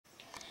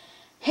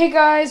Hey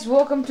guys,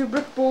 welcome to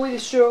Brick Boy, the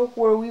show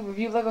where we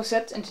review LEGO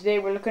sets, and today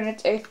we're looking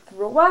at a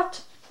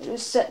Throwbot. It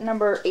is set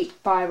number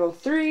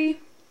 8503,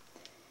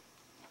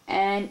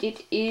 and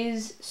it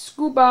is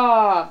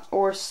Scuba,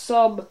 or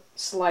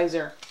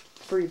Sub-Slicer,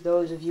 for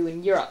those of you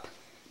in Europe.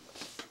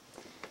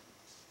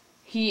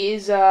 He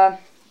is the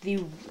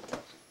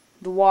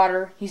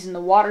water, he's in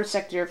the water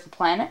sector of the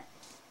planet,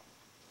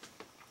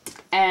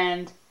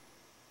 and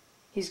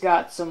he's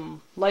got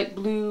some light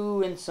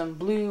blue and some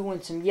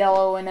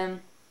yellow in him.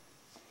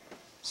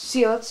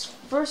 See, let's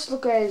first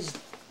look at his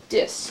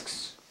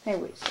discs. Hey,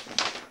 wait.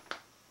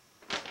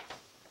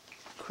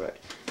 Crud.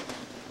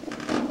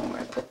 I don't know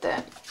where I put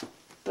that.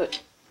 But,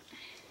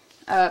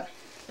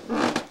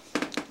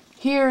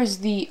 here's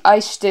the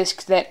ice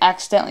disc that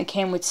accidentally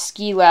came with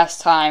Ski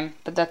last time,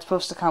 but that's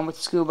supposed to come with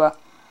Scuba.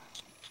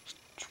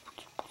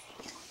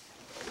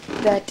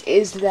 That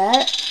is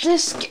that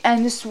disc,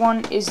 and this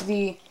one is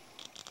the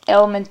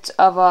element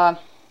of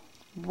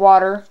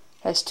water.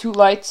 It has two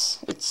lights.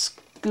 It's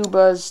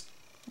Scuba's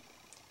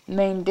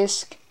main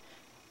disc,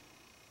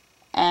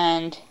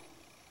 and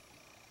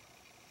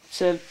it's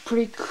a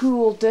pretty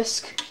cool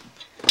disc.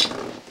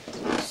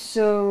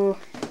 So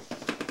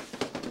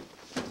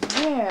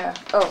yeah,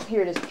 oh,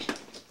 here it is.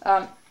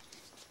 I'm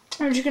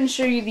just gonna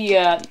show you the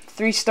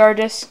 3-star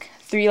disc,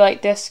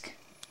 3-light disc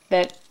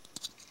that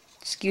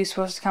Scuba's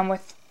supposed to come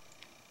with.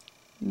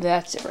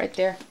 That's it right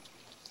there.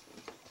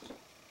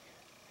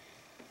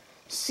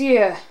 So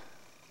yeah,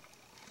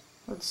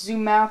 let's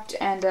zoom out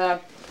and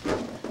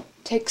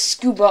take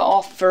Scuba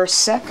off for a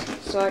sec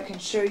so I can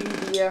show you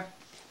the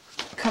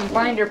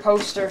combiner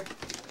poster.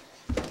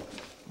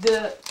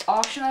 The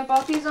auction I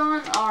bought these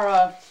on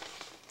are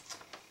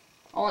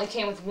only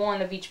came with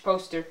one of each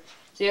poster.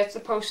 So that's the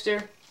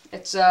poster.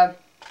 It's got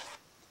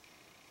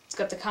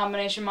the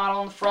combination model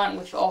on the front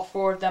with all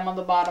 4 of them on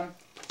the bottom.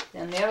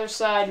 Then on the other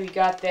side we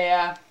got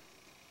the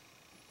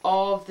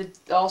all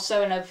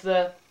 7 of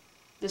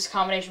this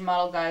combination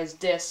model guy's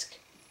discs,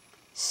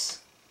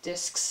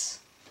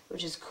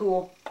 which is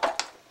cool.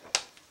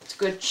 It's a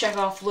good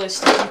check-off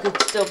list. You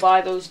could still buy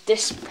those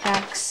disc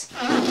packs.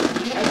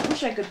 I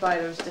wish I could buy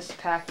those disc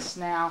packs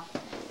now,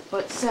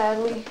 but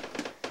sadly,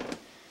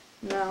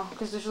 no,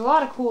 because there's a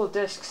lot of cool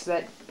discs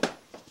that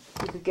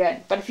you could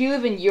get. But if you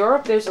live in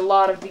Europe, there's a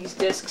lot of these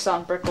discs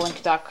on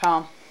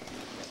bricklink.com.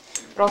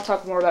 But I'll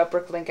talk more about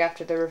Bricklink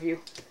after the review.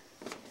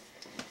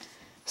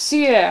 So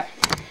yeah,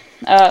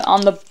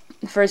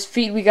 for his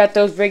feet, we got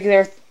those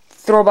regular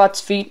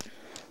Throwbots feet.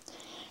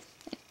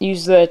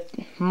 Use the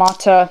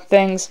Mata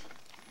things.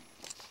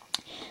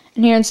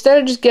 And here, instead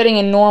of just getting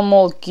a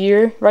normal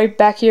gear right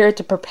back here,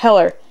 it's a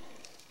propeller.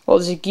 Well,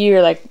 there's a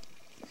gear like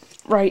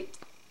right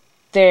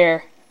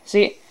there.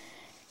 See?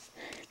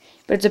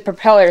 But it's a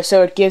propeller,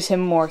 so it gives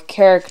him more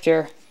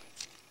character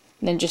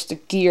than just a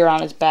gear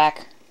on his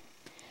back.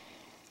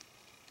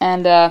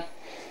 And on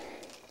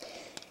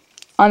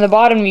the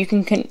bottom,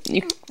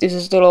 there's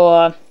this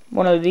little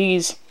one of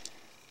these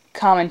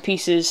common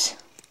pieces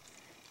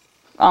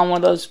on one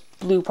of those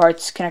blue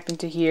parts connecting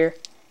to here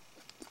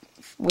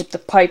with the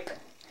pipe.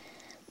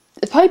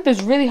 The pipe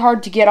is really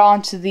hard to get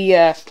onto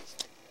the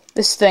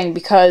this thing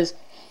because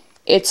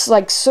it's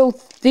like so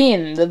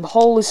thin. The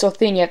hole is so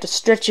thin you have to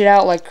stretch it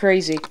out like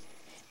crazy.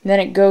 And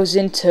then it goes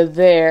into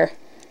there,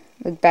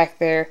 like back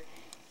there,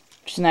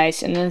 which is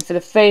nice. And then for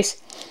the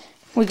face,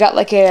 we got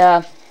like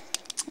a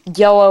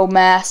yellow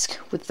mask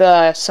with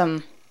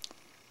some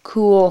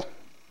cool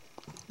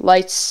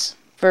lights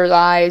for his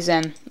eyes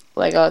and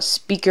like a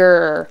speaker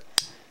or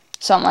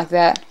something like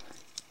that.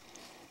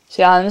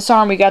 So yeah, on this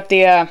arm we got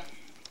the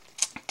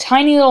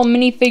tiny little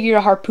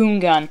minifigure harpoon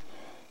gun.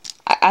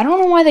 I don't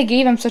know why they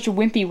gave him such a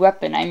wimpy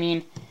weapon. I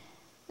mean,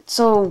 it's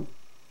so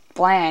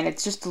bland.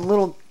 It's just a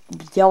little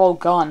yellow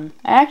gun.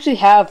 I actually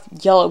have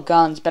yellow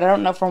guns, but I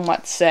don't know from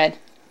what set.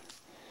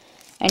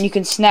 And you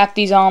can snap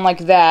these on like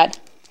that.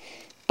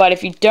 But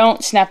if you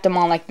don't snap them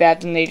on like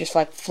that, then they just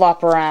like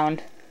flop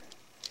around.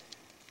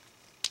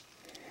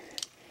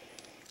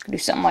 Do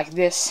something like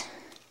this.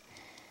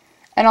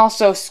 And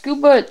also,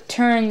 Scuba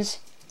turns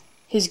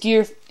his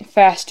gear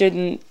faster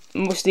than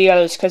most of the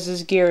others because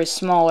his gear is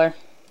smaller,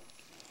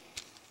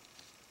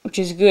 which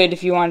is good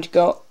if you want to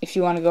go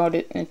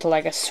into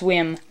like a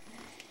swimming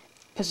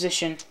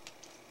position,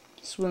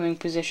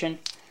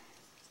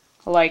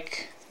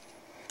 like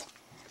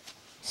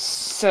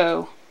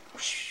so.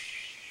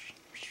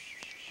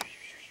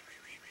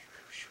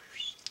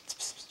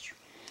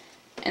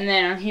 And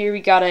then on here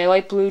we got a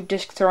light blue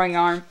disc throwing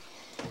arm.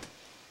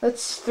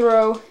 Let's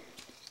throw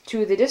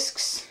 2 of the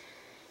discs.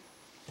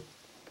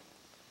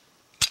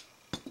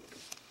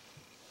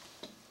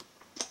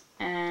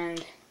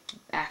 And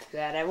after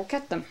that I will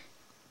cut them.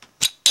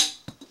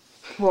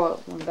 Whoa,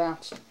 one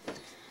bounced.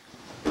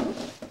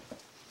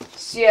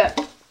 So yeah,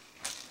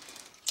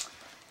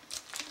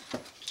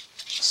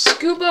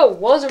 Scuba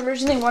was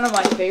originally one of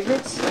my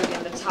favorites, like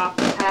in the top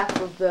half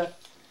of the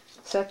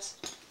sets.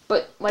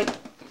 But like,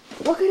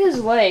 look at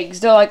his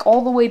legs. They're like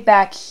all the way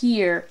back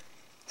here.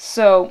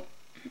 So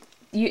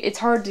it's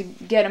hard to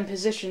get him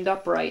positioned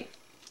upright.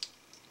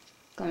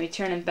 Let me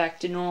turn him back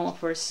to normal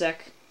for a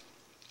sec.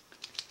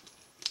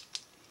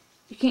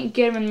 You can't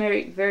get him in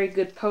very, very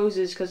good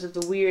poses because of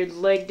the weird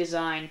leg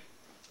design.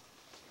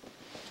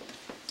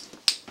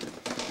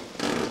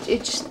 I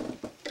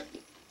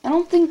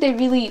don't think they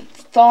really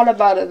thought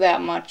about it that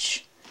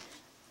much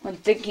when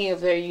thinking of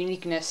their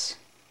uniqueness.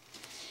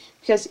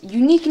 Because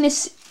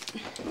uniqueness,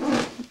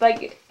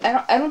 like,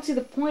 I don't see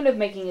the point of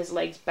making his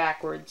legs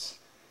backwards.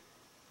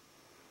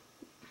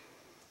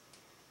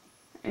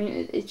 I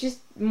mean, it's just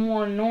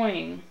more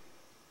annoying.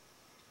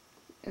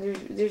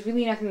 There's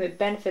really nothing that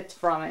benefits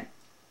from it.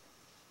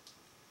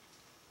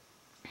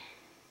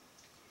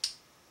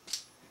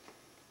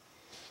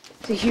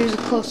 So here's a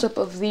close-up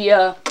of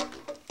the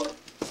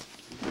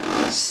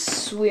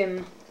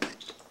swim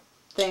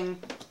thing.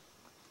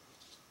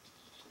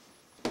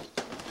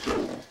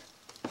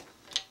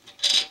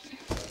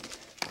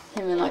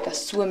 Him in like a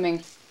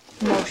swimming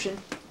motion.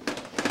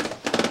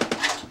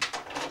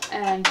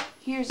 And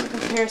here's a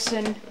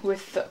comparison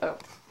with the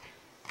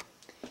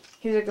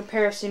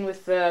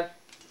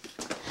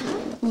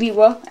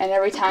Liwa, and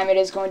every time it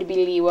is going to be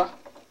Liwa.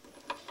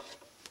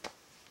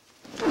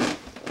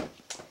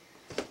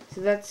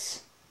 So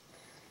that's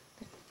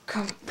the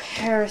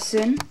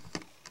comparison.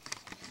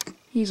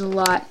 He's a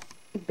lot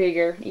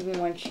bigger, even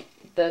when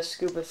the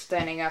Scuba's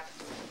standing up.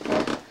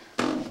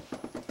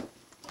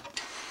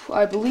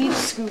 I believe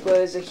Scuba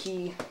is a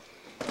he.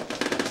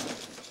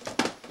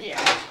 Yeah.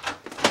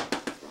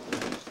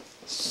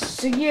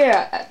 So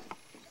yeah,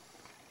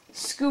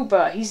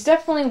 Scuba. He's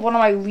definitely one of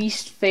my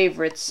least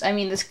favorites. I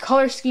mean, this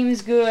color scheme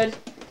is good.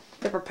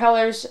 The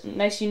propellers,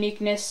 nice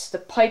uniqueness. The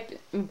pipe,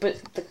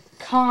 but the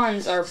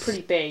cons are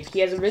pretty big. He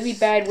has a really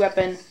bad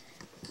weapon.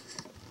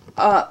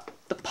 The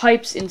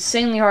pipe's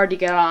insanely hard to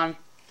get on.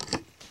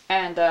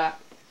 And,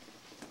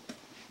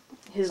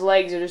 his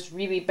legs are just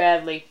really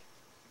badly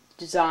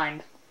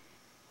designed.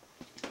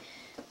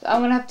 So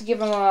I'm gonna have to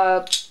give him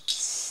a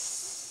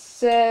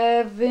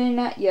 7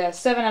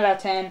 out of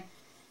 10.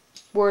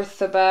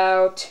 Worth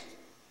about,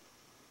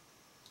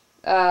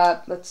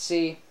 let's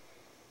see,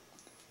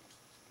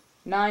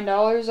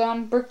 $9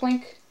 on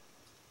Bricklink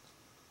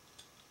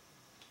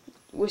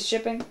with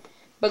shipping.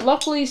 But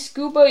luckily,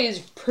 Scuba is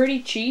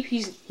pretty cheap.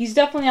 He's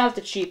definitely not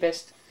the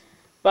cheapest.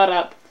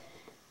 But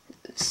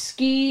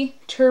Ski,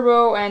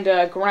 Turbo, and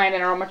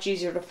Grandin are much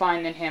easier to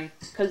find than him,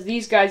 because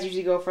these guys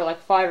usually go for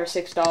like $5 or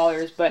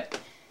 $6, but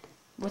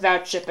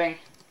without shipping.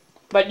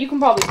 But you can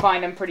probably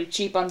find them pretty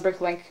cheap on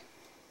Bricklink.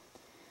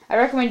 I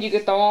recommend you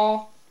get them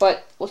all,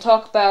 but we'll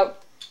talk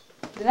about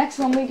the next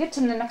one when we get to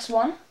the next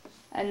one,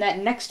 and that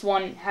next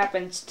one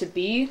happens to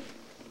be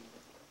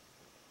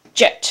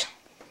Jet.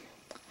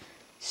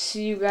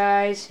 See you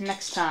guys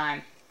next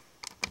time.